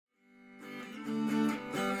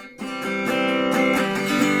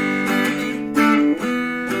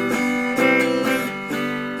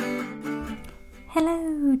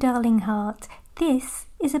darling heart. This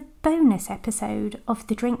is a bonus episode of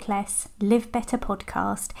the Drink Less, Live Better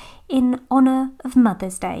podcast in honour of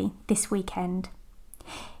Mother's Day this weekend.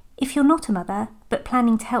 If you're not a mother but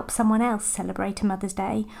planning to help someone else celebrate a Mother's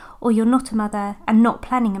Day, or you're not a mother and not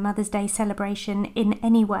planning a Mother's Day celebration in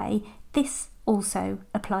any way, this also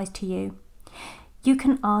applies to you. You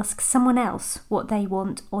can ask someone else what they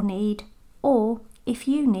want or need, or if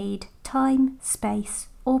you need time, space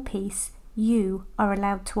or peace, you are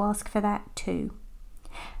allowed to ask for that too.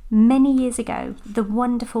 Many years ago, the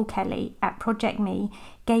wonderful Kelly at Project Me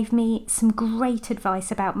gave me some great advice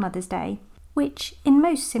about Mother's Day, which in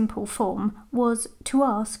most simple form was to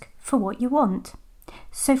ask for what you want.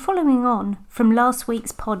 So following on from last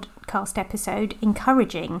week's podcast episode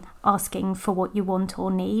encouraging asking for what you want or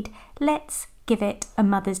need, let's give it a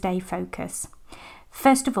Mother's Day focus.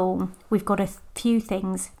 First of all, we've got a few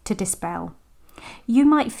things to dispel. You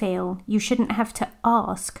might feel you shouldn't have to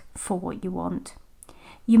ask for what you want.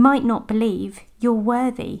 You might not believe you're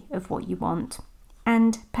worthy of what you want.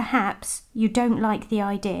 And perhaps you don't like the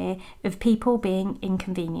idea of people being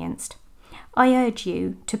inconvenienced. I urge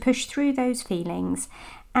you to push through those feelings,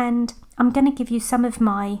 and I'm going to give you some of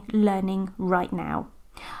my learning right now.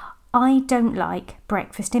 I don't like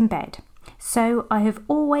breakfast in bed. So I have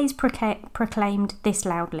always proclaimed this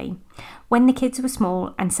loudly. When the kids were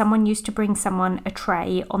small and someone used to bring someone a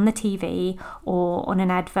tray on the TV or on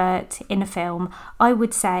an advert in a film, I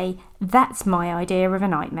would say, that's my idea of a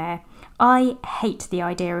nightmare. I hate the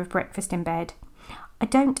idea of breakfast in bed. I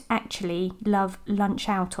don't actually love lunch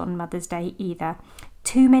out on Mother's Day either.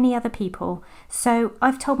 Too many other people. So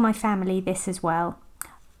I've told my family this as well.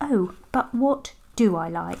 Oh, but what do I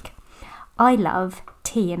like? I love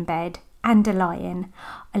tea in bed and a lie-in.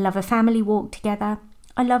 I love a family walk together.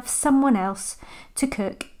 I love someone else to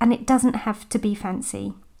cook, and it doesn't have to be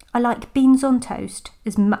fancy. I like beans on toast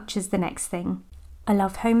as much as the next thing. I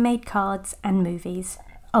love homemade cards and movies.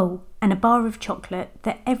 Oh, and a bar of chocolate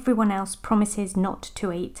that everyone else promises not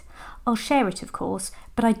to eat. I'll share it, of course,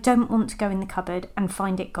 but I don't want to go in the cupboard and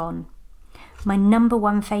find it gone. My number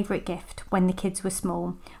one favourite gift when the kids were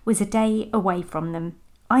small was a day away from them.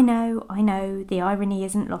 I know, the irony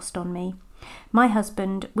isn't lost on me. My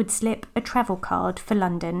husband would slip a travel card for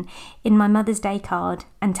London in my Mother's Day card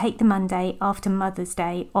and take the Monday after Mother's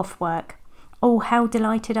Day off work. Oh, how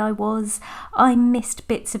delighted I was. I missed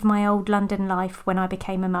bits of my old London life when I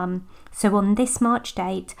became a mum. So on this March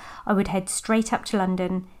date, I would head straight up to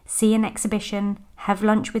London, see an exhibition, have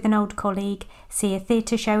lunch with an old colleague, see a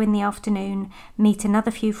theatre show in the afternoon, meet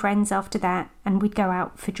another few friends after that, and we'd go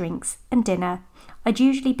out for drinks and dinner. I'd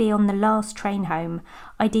usually be on the last train home.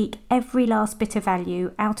 I'd eke every last bit of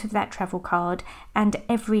value out of that travel card and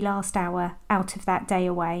every last hour out of that day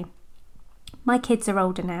away. My kids are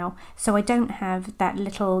older now, so I don't have that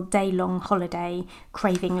little day-long holiday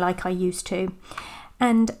craving like I used to.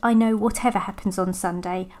 And I know whatever happens on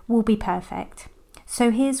Sunday will be perfect.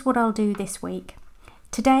 So here's what I'll do this week.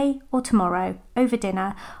 Today or tomorrow, over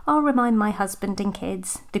dinner, I'll remind my husband and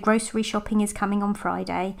kids the grocery shopping is coming on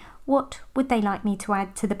Friday. What would they like me to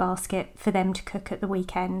add to the basket for them to cook at the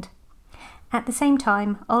weekend? At the same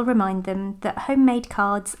time, I'll remind them that homemade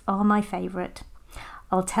cards are my favourite.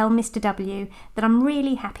 I'll tell Mr. W that I'm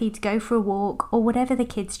really happy to go for a walk or whatever the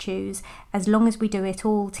kids choose, as long as we do it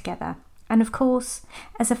all together. And of course,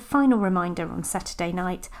 as a final reminder on Saturday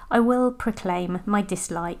night, I will proclaim my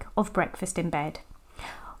dislike of breakfast in bed.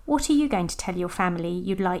 What are you going to tell your family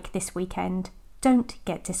you'd like this weekend? Don't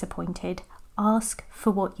get disappointed. Ask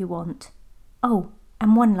for what you want. Oh,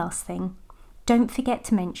 and one last thing. Don't forget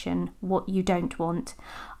to mention what you don't want.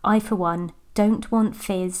 I, for one, don't want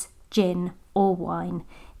fizz, gin, or wine.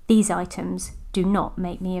 These items do not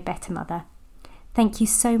make me a better mother. Thank you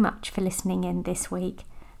so much for listening in this week.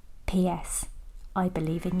 P.S. I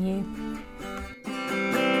believe in you.